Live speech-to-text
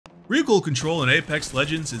Recoil control in Apex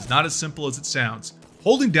Legends is not as simple as it sounds.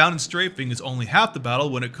 Holding down and strafing is only half the battle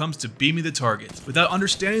when it comes to beaming the target. Without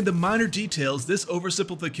understanding the minor details, this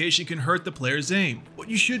oversimplification can hurt the player's aim. What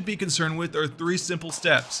you should be concerned with are 3 simple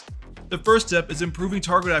steps. The first step is improving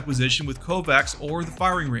target acquisition with Kovacs or the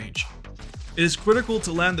firing range. It is critical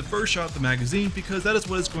to land the first shot of the magazine because that is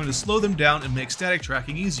what is going to slow them down and make static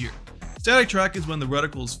tracking easier. Static track is when the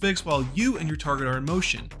reticle is fixed while you and your target are in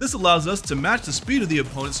motion. This allows us to match the speed of the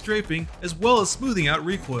opponent's strafing as well as smoothing out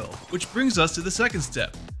recoil, which brings us to the second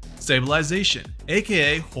step, stabilization,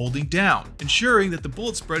 aka holding down, ensuring that the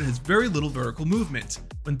bullet spread has very little vertical movement.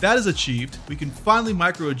 When that is achieved, we can finally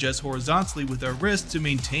micro adjust horizontally with our wrist to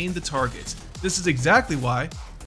maintain the target. This is exactly why